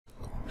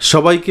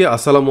সবাইকে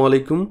আসসালামু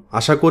আলাইকুম।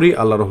 আশা করি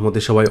আল্লাহর রহমতে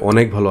সবাই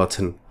অনেক ভালো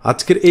আছেন।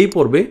 আজকের এই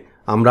পর্বে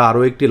আমরা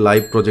আরও একটি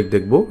লাইভ প্রজেক্ট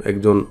দেখব।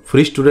 একজন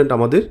ফ্রি স্টুডেন্ট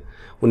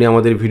উনি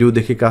আমাদের ভিডিও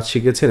দেখে কাজ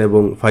শিখেছেন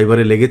এবং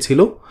ফাইবারে লেগেছিল।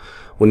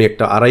 উনি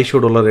একটা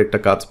 $250 একটা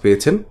কাজ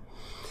পেয়েছেন।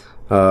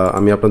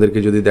 আমি আপনাদেরকে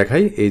যদি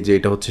দেখাই, এই যে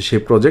এটা হচ্ছে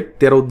সেই প্রজেক্ট।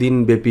 13 দিন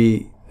ব্যাপী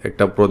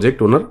একটা প্রজেক্ট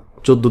ওনার।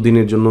 14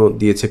 দিনের জন্য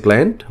দিয়েছে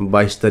ক্লায়েন্ট।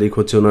 22 তারিখ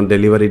হচ্ছে ওনার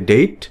ডেলিভারি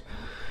ডেট।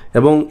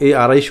 এবং এই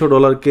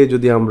 $250কে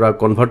যদি আমরা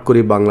কনভার্ট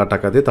করি বাংলা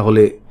টাকাতে,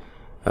 তাহলে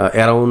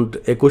অ্যারাউন্ড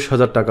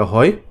 21,000 টাকা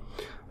হয়।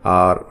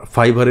 আর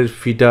ফাইবারের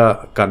ফিটা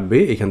কাটবে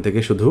এখান থেকে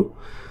শুধু।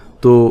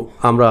 তো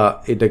আমরা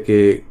এটাকে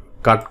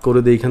কাট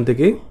করে দিই এখান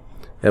থেকে।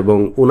 এবং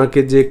ওনাকে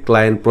যে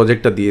ক্লায়েন্ট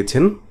প্রজেক্টটা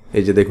দিয়েছেন,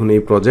 এই যে দেখুন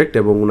এই প্রজেক্ট,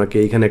 এবং ওনাকে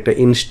এখানে একটা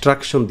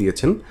ইনস্ট্রাকশন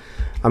দিয়েছেন।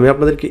 আমি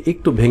আপনাদেরকে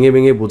একটু ভেঙে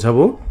ভেঙে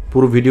বোঝাবো।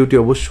 পুরো ভিডিওটি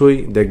অবশ্যই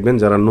দেখবেন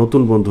যারা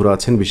নতুন বন্ধুরা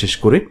আছেন। বিশেষ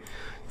করে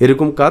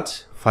এরকম কাজ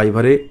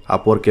ফাইবারে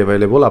আপওয়ার্ক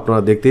অ্যাভেলেবল।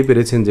 আপনারা দেখতেই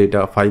পেরেছেন যে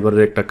এটা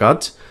ফাইবারের একটা কাজ।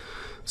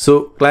 সো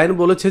ক্লায়েন্ট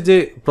বলেছে যে,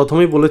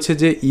 প্রথমেই বলেছে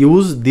যে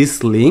use this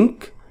link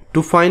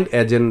to find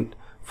agent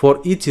for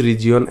each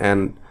region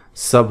and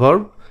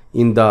সাবভার্ব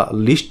in the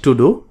list to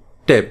do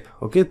tab.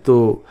 ওকে, তো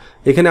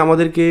এখানে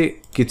আমাদেরকে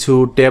কিছু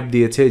ট্যাব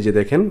দিয়েছে। এই যে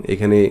দেখেন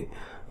এখানে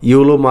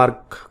ইয়েলো মার্ক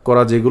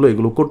করা যেগুলো,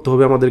 এগুলো করতে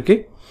হবে আমাদেরকে।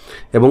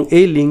 এবং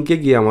এই লিঙ্কে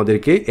গিয়ে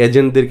আমাদেরকে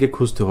এজেন্টদেরকে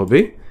খুঁজতে হবে।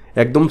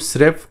 একদম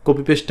স্রেফ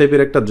কপি পেস্ট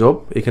টাইপের একটা জব।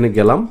 এখানে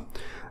গেলাম,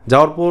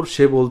 যাওয়ার পর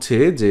সে বলছে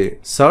যে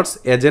সার্চ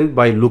এজেন্ট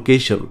বাই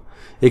লোকেশন।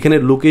 এখানে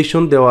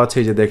লোকেশন দেওয়া আছে,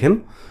 যে দেখেন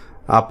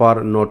আপার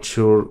নর্থ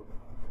শোর,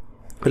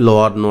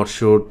 লোয়ার নর্থ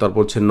শোর, তারপর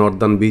হচ্ছে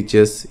নর্দার্ন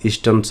বিচেস,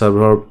 ইস্টার্ন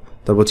সাবভার্ব,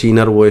 তারপর হচ্ছে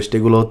ইনার ওয়েস্ট,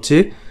 এগুলো হচ্ছে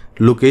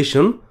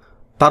লোকেশন।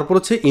 তারপর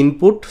হচ্ছে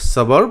input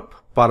সাবভার্ব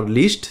per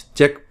list,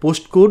 check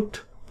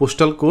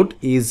postal code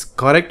is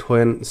correct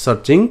when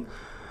searching.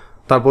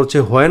 তারপর হচ্ছে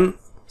when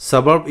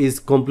সাবভার্ব is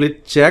complete,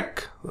 check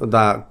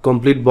the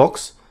complete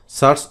box,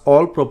 search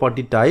all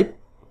property type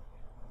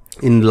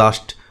in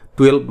last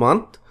 12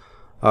 month.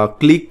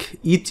 Click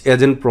each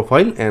agent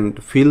profile and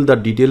fill the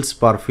details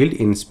per field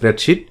in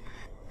spreadsheet.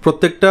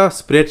 প্রত্যেকটা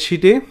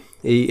স্প্রেডশিটে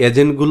এই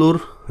এজেন্টগুলোর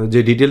যে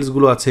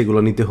ডিটেলসগুলো আছে এগুলো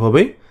নিতে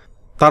হবে।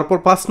 তারপর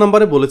 5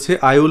 নম্বরে বলেছে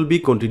আই উইল বি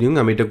কন্টিনিউইং।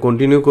 আমি এটা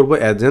কন্টিনিউ করবো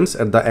agents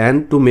at the end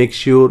to make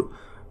sure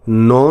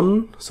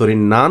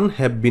naan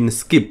have been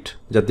skipped,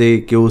 যাতে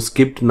কেউ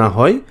স্কিপড না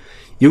হয়।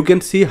 You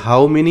can see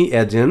how many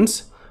agents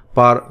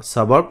per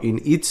suburb in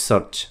each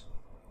search.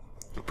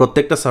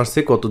 প্রত্যেকটা সার্চে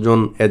কতজন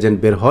এজেন্ট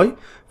বের হয়।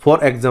 For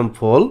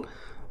example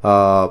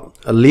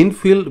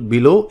লিনফিল্ড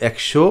below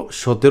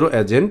 117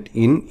 agent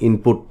in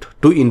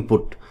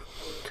input.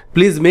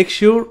 Please make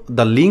sure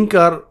the link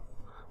R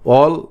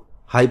all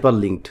hyper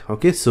linked.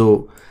 Okay, so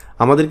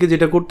আমাদেরকে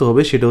যেটা করতে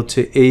হবে সেটা হচ্ছে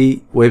এই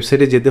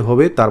ওয়েবসাইটে যেতে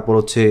হবে। তারপর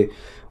হচ্ছে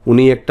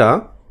উনি একটা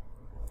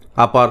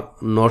আপার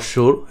নর্থ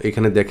শোর,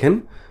 এখানে দেখেন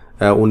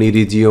উনি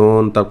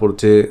রিজিয়ন, তারপর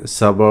হচ্ছে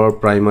সাবভার্ব,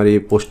 প্রাইমারি,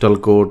 পোস্টাল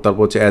কোড,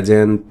 তারপর হচ্ছে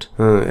এজেন্ট,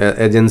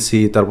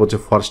 এজেন্সি, তারপর হচ্ছে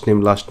first name,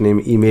 last name,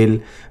 email,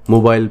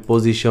 mobile,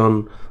 position,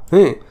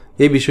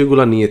 এই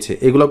বিষয়গুলো নিয়েছে।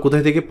 এগুলো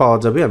কোথায় থেকে পাওয়া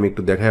যাবে আমি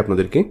একটু দেখাই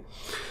আপনাদেরকে।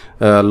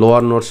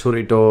 লোয়ার নর্থ শোর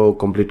এটাও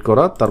কমপ্লিট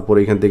করা। তারপর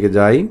এখান থেকে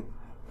যাই,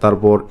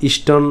 তারপর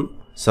ইস্টার্ন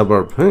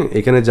সাবভার্ব,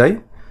 এখানে যাই,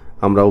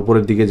 আমরা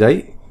উপরের দিকে যাই,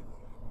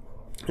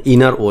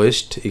 ইনার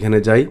ওয়েস্ট এখানে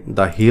যাই,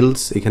 দ্য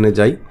হিলস এখানে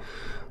যাই।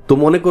 তো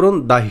মনে করুন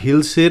দ্য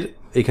হিলসের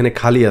এখানে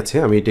খালি আছে,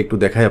 আমি এটা একটু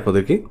দেখাই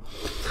আপনাদেরকে।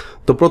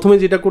 তো প্রথমে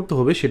যেটা করতে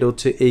হবে সেটা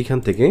হচ্ছে এইখান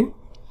থেকে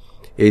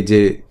এই যে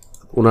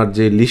ওনার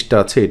যে লিস্টটা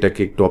আছে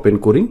এটাকে একটু ওপেন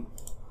করি।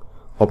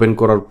 ওপেন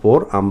করার পর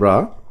আমরা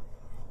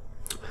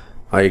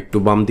একটু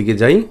বাম দিকে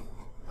যাই।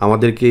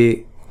 আমাদেরকে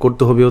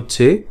করতে হবে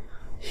হচ্ছে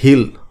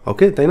হিল,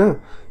 ওকে, তাই না?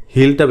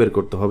 হিলটা বের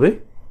করতে হবে।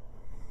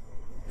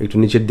 একটু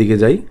নিচের দিকে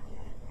যাই,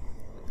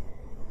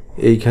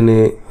 এইখানে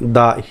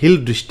দ্য হিল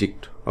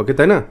ডিস্ট্রিক্ট, ওকে,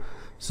 তাই না?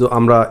 সো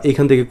আমরা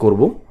এইখান থেকে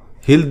করব।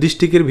 হিল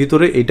ডিস্ট্রিক্টের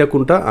ভিতরে এইটা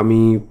কোনটা, আমি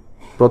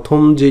প্রথম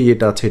যে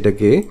ইয়েটা আছে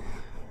এটাকে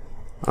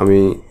আমি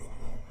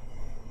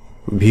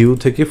ভিউ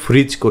থেকে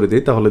ফ্রিজ করে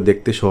দিই, তাহলে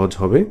দেখতে সহজ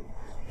হবে।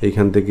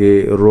 এইখান থেকে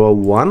রো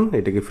 1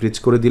 এটাকে ফ্রিজ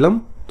করে দিলাম।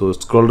 তো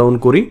স্ক্রল ডাউন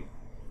করি,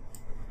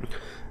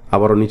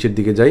 আবারও নিচের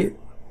দিকে যাই,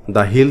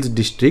 দ্য হিলস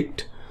ডিস্ট্রিক্ট।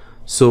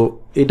 সো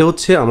এটা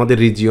হচ্ছে আমাদের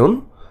রিজিয়ন।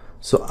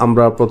 সো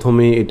আমরা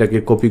প্রথমে এটাকে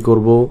কপি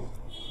করব।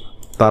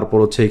 তারপর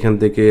হচ্ছে এখান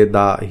থেকে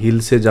দ্য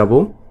হিলসে যাব।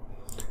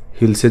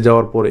 হিলসে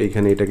যাওয়ার পর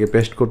এখানে এটাকে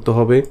পেস্ট করতে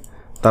হবে।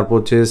 তারপর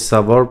হচ্ছে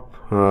সাবভার্ব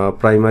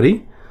প্রাইমারি,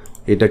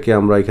 এটাকে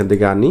আমরা এখান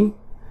থেকে আনি।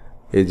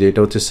 এই যে এটা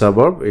হচ্ছে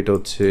সাবভার্ব, এটা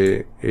হচ্ছে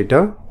এটা।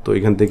 তো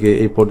এখান থেকে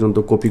এই পর্যন্ত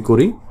কপি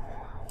করি।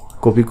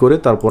 কপি করে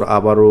তারপর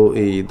আবারও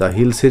এই দ্য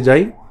হিলসে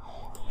যাই,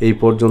 এই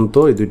পর্যন্ত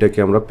এই দুইটাকে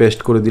আমরা পেস্ট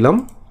করে দিলাম।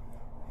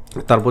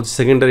 তারপর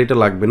সেকেন্ডারি এটা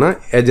লাগবে না,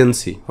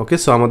 এজেন্সি। ওকে,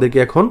 সো আমাদেরকে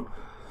এখন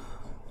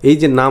এই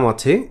যে নাম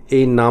আছে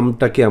এই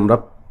নামটাকে আমরা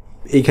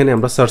এইখানে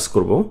আমরা সার্চ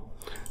করব।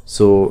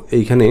 সো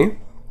এইখানে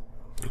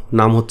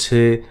নাম হচ্ছে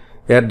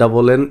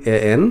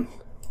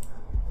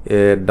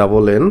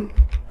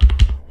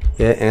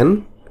ANN।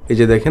 এই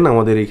যে দেখেন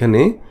আমাদের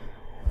এখানে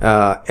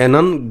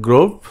অ্যানন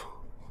গ্রোভ,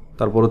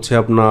 তারপর হচ্ছে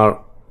আপনার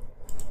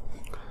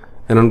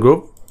অ্যানন গ্রোভ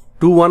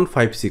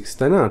 2156,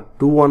 তাই না?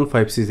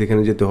 2156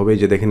 এখানে যেতে হবে। এই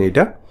যে দেখেন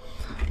এটা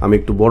আমি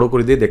একটু বড়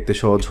করে দিয়ে দেখতে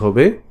সহজ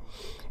হবে।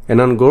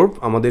 এনানগোর্ভ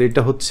আমাদের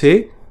এটা হচ্ছে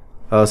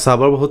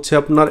সাবার্ব হচ্ছে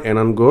আপনার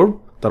এনানগোর্ভ,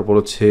 তারপর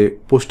হচ্ছে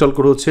পোস্টাল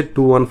কোড হচ্ছে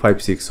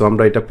 2156। সো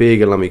আমরা এটা পেয়ে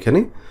গেলাম এখানে।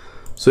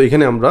 সো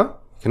এখানে আমরা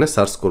এখানে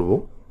সার্চ করব।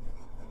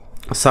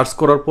 সার্চ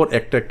করার পর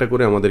একটা একটা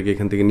করে আমাদেরকে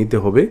এখান থেকে নিতে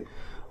হবে।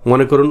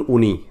 মনে করুন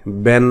উনি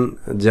বেন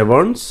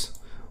জেভার্নস,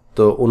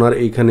 তো ওনার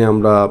এইখানে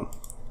আমরা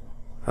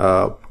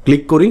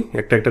ক্লিক করি,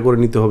 একটা একটা করে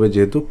নিতে হবে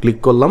যেহেতু। ক্লিক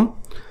করলাম,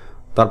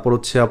 তারপর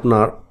হচ্ছে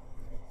আপনার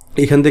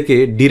এখান থেকে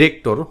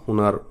ডিরেক্টর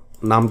ওনার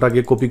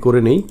নামটাকে কপি করে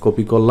নেই,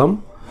 কপি করলাম।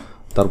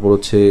 তারপর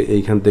হচ্ছে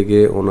এইখান থেকে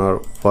ওনার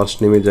ফার্স্ট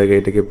নেমের জায়গায়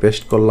এটাকে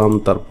পেস্ট করলাম।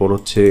 তারপর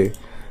হচ্ছে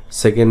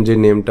সেকেন্ড যে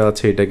নেমটা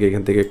আছে এটাকে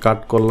এখান থেকে কাট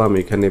করলাম,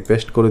 এখানে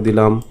পেস্ট করে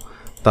দিলাম।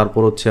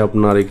 তারপর হচ্ছে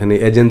আপনার এখানে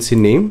এজেন্সি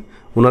নেম,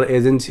 ওনার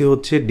এজেন্সি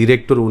হচ্ছে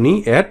ডিরেক্টর উনি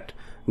at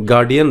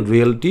guardian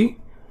realty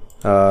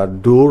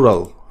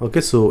ডুরাল।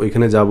 Okay, so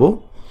এখানে যাব,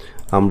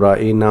 আমরা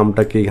এই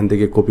নামটাকে এখান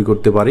থেকে কপি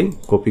করতে পারি,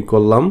 কপি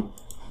করলাম।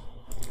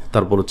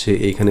 তারপর হচ্ছে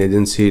এইখানে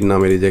এজেন্সির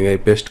নামের এই জায়গায়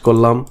পেস্ট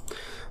করলাম।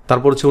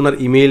 তারপর হচ্ছে ওনার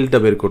ইমেইলটা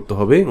বের করতে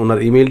হবে। ওনার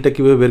ইমেইলটা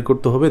কীভাবে বের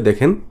করতে হবে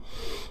দেখেন,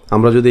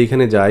 আমরা যদি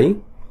এখানে যাই,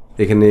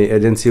 এখানে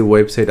এজেন্সির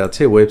ওয়েবসাইট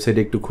আছে,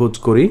 ওয়েবসাইটে একটু খোঁজ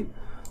করি।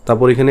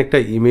 তারপর এখানে একটা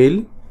ইমেইল,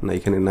 না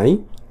এখানে নাই।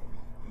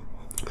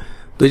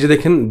 তো এই যে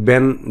দেখেন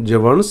বেন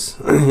জেভার্নস,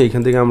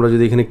 এইখান থেকে আমরা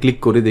যদি এখানে ক্লিক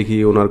করি দেখি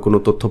ওনার কোনো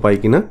তথ্য পাই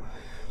কিনা।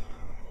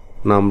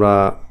 না, আমরা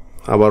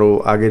আবারও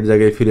আগের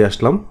জায়গায় ফিরে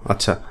আসলাম।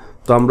 আচ্ছা,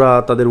 তো আমরা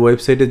তাদের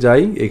ওয়েবসাইটে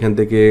যাই, এখান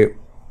থেকে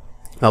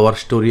আওয়ার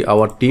স্টোরি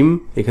আওয়ার টিম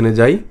এখানে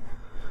যাই।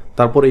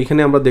 তারপর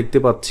এইখানে আমরা দেখতে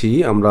পাচ্ছি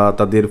আমরা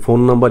তাদের ফোন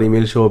নাম্বার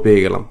ইমেল সহ পেয়ে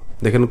গেলাম।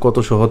 দেখেন কত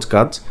সহজ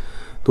কাজ।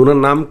 তো ওনার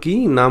নাম কি,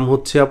 নাম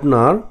হচ্ছে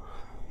আপনার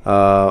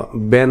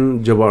বেন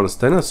জেভার্নস,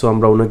 তাই না? সো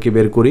আমরা ওনাকে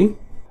বের করি,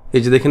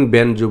 এই যে দেখেন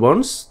বেন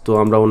জেভার্নস। তো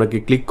আমরা ওনাকে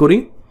ক্লিক করি,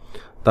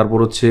 তারপর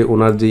হচ্ছে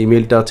ওনার যে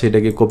ইমেলটা আছে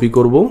এটাকে কপি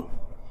করব।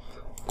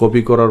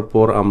 কপি করার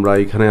পর আমরা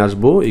এখানে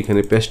আসব,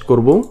 এখানে পেস্ট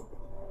করব।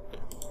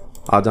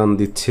 আজান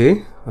দিচ্ছে,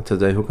 আচ্ছা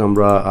যাই হোক,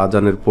 আমরা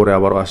আজানের পরে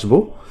আবার আসব।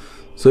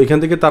 সো এখান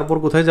থেকে তারপর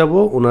কোথায় যাব,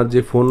 ওনার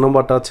যে ফোন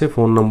নাম্বারটা আছে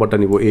ফোন নাম্বারটা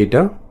নিব,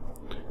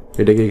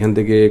 এটাকে এখান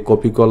থেকে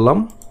কপি করলাম।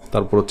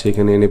 তারপর হচ্ছে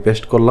এখানে এনে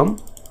পেস্ট করলাম।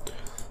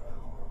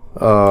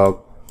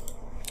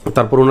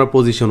 তারপর ওনার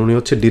পজিশন, উনি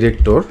হচ্ছে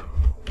ডিরেক্টর।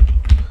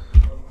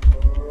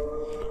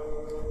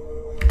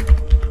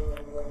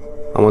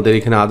 আমাদের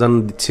এখানে আজান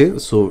দিচ্ছে,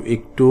 সো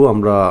একটু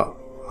আমরা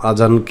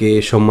আজানকে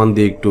সম্মান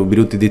দিয়ে একটু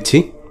বিরতি দিচ্ছি।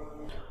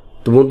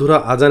 তো বন্ধুরা,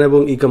 আজান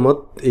এবং ইকামত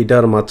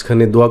এইটার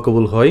মাঝখানে দোয়া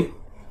কবুল হয়।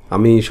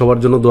 আমি সবার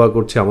জন্য দোয়া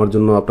করছি, আমার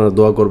জন্য আপনারা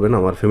দোয়া করবেন,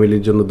 আমার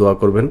ফ্যামিলির জন্য দোয়া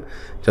করবেন,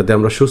 যাতে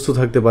আমরা সুস্থ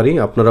থাকতে পারি।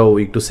 আপনারাও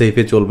একটু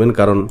সেফে চলবেন,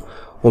 কারণ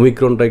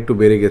ওমিক্রনটা একটু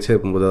বেড়ে গেছে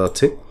বোঝা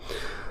যাচ্ছে।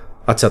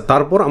 আচ্ছা,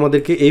 তারপর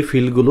আমাদেরকে এই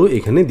ফিল্ডগুলো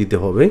এখানে দিতে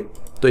হবে।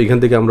 তো এখান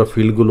থেকে আমরা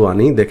ফিল্ডগুলো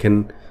আনি। দেখেন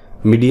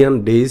মিডিয়ান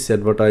ডেজ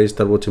অ্যাডভার্টাইজ,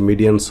 তারপর হচ্ছে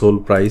মিডিয়ান সোল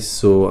প্রাইস।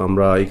 সো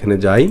আমরা এখানে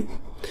যাই,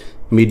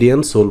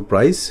 মিডিয়ান সোল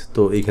প্রাইস।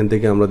 তো এইখান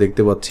থেকে আমরা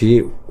দেখতে পাচ্ছি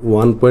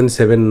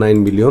 1.79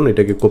 মিলিয়ন,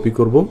 এটাকে কপি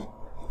করব।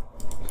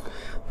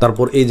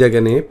 তারপর এই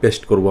জায়গায় নিয়ে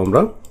পেস্ট করব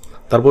আমরা।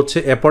 তারপর হচ্ছে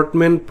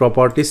অ্যাপার্টমেন্ট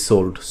প্রপার্টি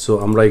সোল্ড। সো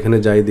আমরা এখানে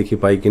যাই, দেখি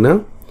পাই কিনা।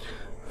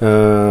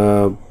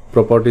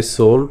 Property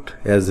sold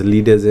as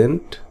lead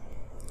agent.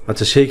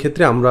 আচ্ছা, সেই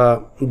ক্ষেত্রে আমরা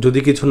যদি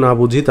কিছু না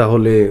বুঝি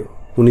তাহলে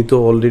উনি তো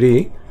অলরেডি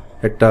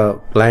একটা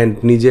ক্লায়েন্ট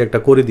নিজে একটা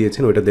করে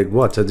দিয়েছেন, ওইটা দেখব।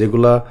 আচ্ছা,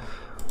 যেগুলা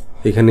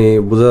এখানে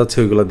বোঝা যাচ্ছে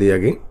ওইগুলা দিয়ে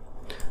আগে।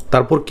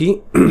 তারপর কি,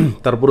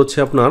 তারপর হচ্ছে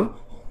আপনার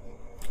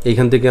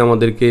এইখান থেকে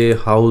আমাদেরকে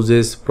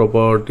houses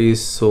properties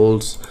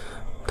sols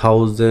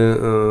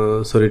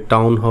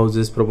town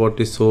houses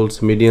property sols,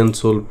 median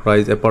soul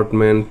price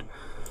apartment,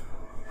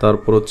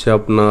 তারপর হচ্ছে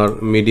আপনার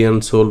median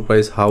soul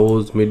price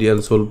house, median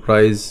soul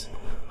price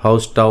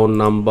house town,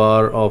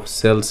 number of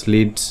sales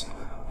Leeds.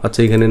 আচ্ছা,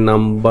 এখানে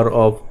number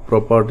of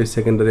property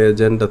secondary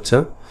agent. আচ্ছা,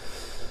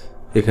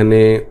 এখানে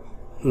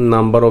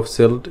নাম্বার অফ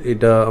সেল,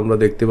 এটা আমরা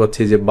দেখতে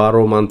পাচ্ছি যে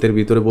 12 মান্থের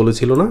ভিতরে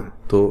বলেছিল না?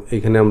 তো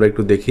এখানে আমরা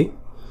একটু দেখি,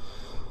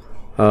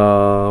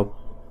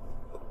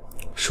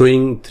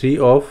 শোয়িং 3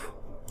 of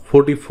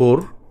 44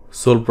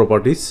 সোল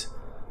প্রপার্টিস।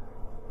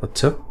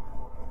 আচ্ছা,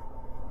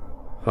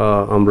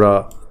 আমরা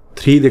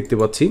 3 দেখতে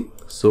পাচ্ছি।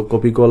 সো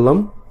কপি করলাম,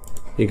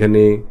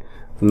 এখানে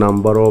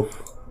নাম্বার অফ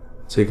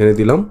সেখানে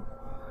দিলাম।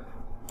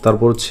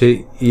 তারপর হচ্ছে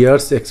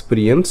ইয়ার্স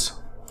এক্সপিরিয়েন্স,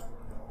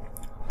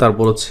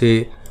 তারপর হচ্ছে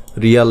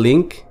Real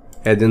link,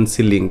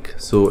 agency link.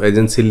 So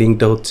agency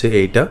লিঙ্কটা হচ্ছে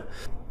এইটা।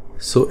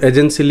 সো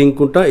এজেন্সি লিঙ্ক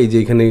কোনটা, এই যে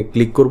এখানে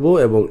ক্লিক করব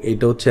এবং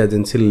এইটা হচ্ছে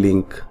এজেন্সির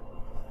লিঙ্ক।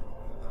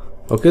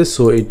 ওকে,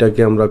 সো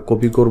এইটাকে আমরা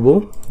কপি করব,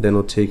 দেন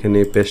হচ্ছে এখানে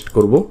পেস্ট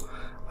করব।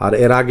 আর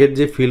এর আগের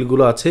যে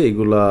ফিল্ডগুলো আছে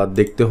এগুলা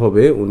দেখতে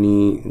হবে উনি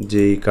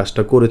যেই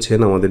কাজটা করেছেন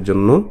আমাদের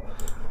জন্য।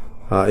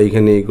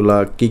 এইখানে এগুলা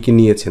কি কি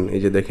নিয়েছেন,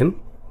 এই যে দেখেন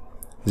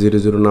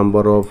 00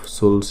 number of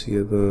sols,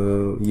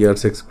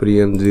 years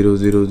experience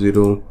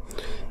 000,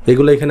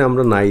 এগুলো এখানে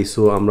আমরা নাই।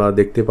 সো আমরা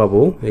দেখতে পাবো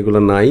এগুলো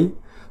নাই,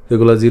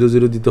 এগুলো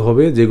 00 দিতে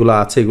হবে, যেগুলো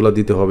আছে এগুলো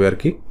দিতে হবে আর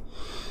কি।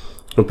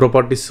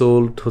 প্রপার্টি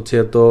সোল্ড হচ্ছে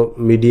এত,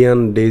 মিডিয়ান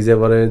ডেজ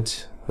অ্যাভারেজ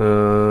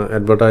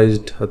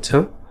অ্যাডভার্টাইজড। আচ্ছা,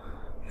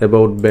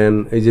 অ্যাবাউট ব্যান,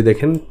 এই যে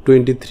দেখেন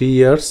 23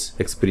 ইয়ার্স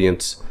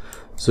এক্সপিরিয়েন্স।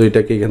 সো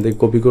এটাকে এখান থেকে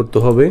কপি করতে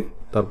হবে,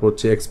 তারপর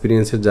হচ্ছে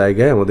এক্সপিরিয়েন্সের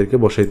জায়গায় আমাদেরকে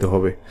বসাইতে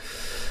হবে।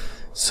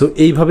 সো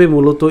এইভাবে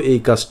মূলত এই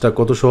কাজটা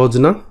কত সহজ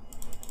না,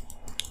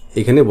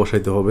 এখানে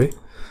বসাইতে হবে।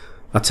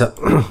 আচ্ছা,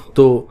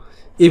 তো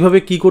এইভাবে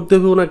কি করতে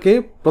হবে ওনাকে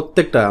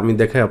প্রত্যেকটা আমি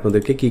দেখাই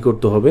আপনাদেরকে কি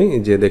করতে হবে।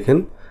 যে দেখেন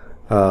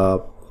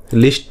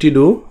লিস্ট টু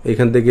ডু,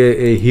 এখান থেকে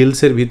এই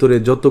হিলসের ভিতরে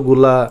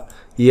যতগুলা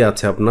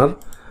আছে আপনার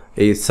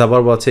এই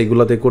সাবার্ব আছে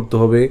এগুলাতে করতে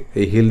হবে।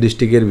 এই হিল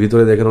ডিস্ট্রিক্টের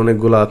ভিতরে দেখেন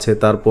অনেকগুলো আছে।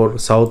 তারপর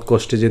সাউথ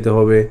কোস্টে যেতে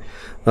হবে,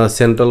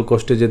 সেন্ট্রাল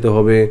কোস্টে যেতে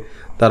হবে,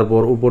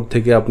 তারপর উপর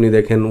থেকে আপনি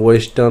দেখেন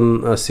ওয়েস্টার্ন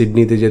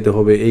সিডনিতে যেতে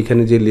হবে।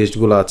 এইখানে যে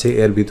লিস্টগুলো আছে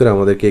এর ভিতরে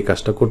আমাদেরকে এই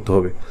কাজটা করতে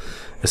হবে।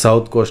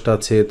 সাউথ কোস্ট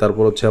আছে,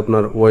 তারপর হচ্ছে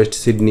আপনার ওয়েস্ট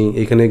সিডনি,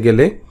 এখানে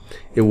গেলে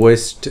এই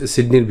ওয়েস্ট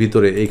সিডনির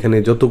ভিতরে এইখানে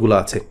যতগুলো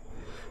আছে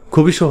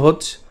খুবই সহজ।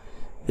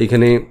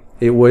 এখানে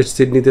এই ওয়েস্ট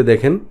সিডনিতে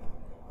দেখেন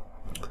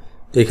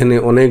এখানে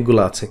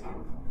অনেকগুলো আছে,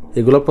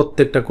 এগুলো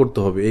প্রত্যেকটা করতে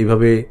হবে।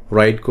 এইভাবে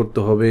রাইড করতে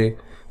হবে।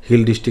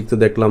 হিল ডিস্ট্রিক্টে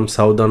দেখলাম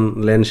সাউদার্ন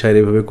ল্যান্ডশায়ার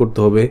এইভাবে করতে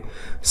হবে।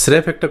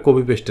 স্রেফ একটা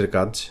কপি পেস্টের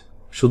কাজ,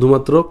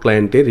 শুধুমাত্র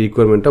ক্লায়েন্টের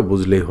রিকোয়ারমেন্টটা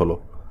বুঝলেই হলো।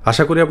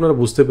 আশা করি আপনারা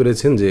বুঝতে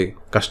পেরেছেন যে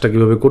কাজটা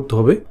কীভাবে করতে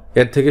হবে।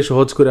 এর থেকে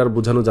সহজ করে আর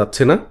বোঝানো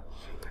যাচ্ছে না।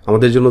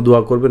 আমাদের জন্য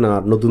দোয়া করবেন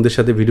আর নতুনদের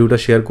সাথে ভিডিওটা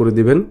শেয়ার করে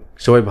দিবেন।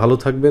 সবাই ভালো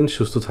থাকবেন,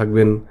 সুস্থ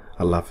থাকবেন।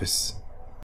 আল্লাহ হাফেজ।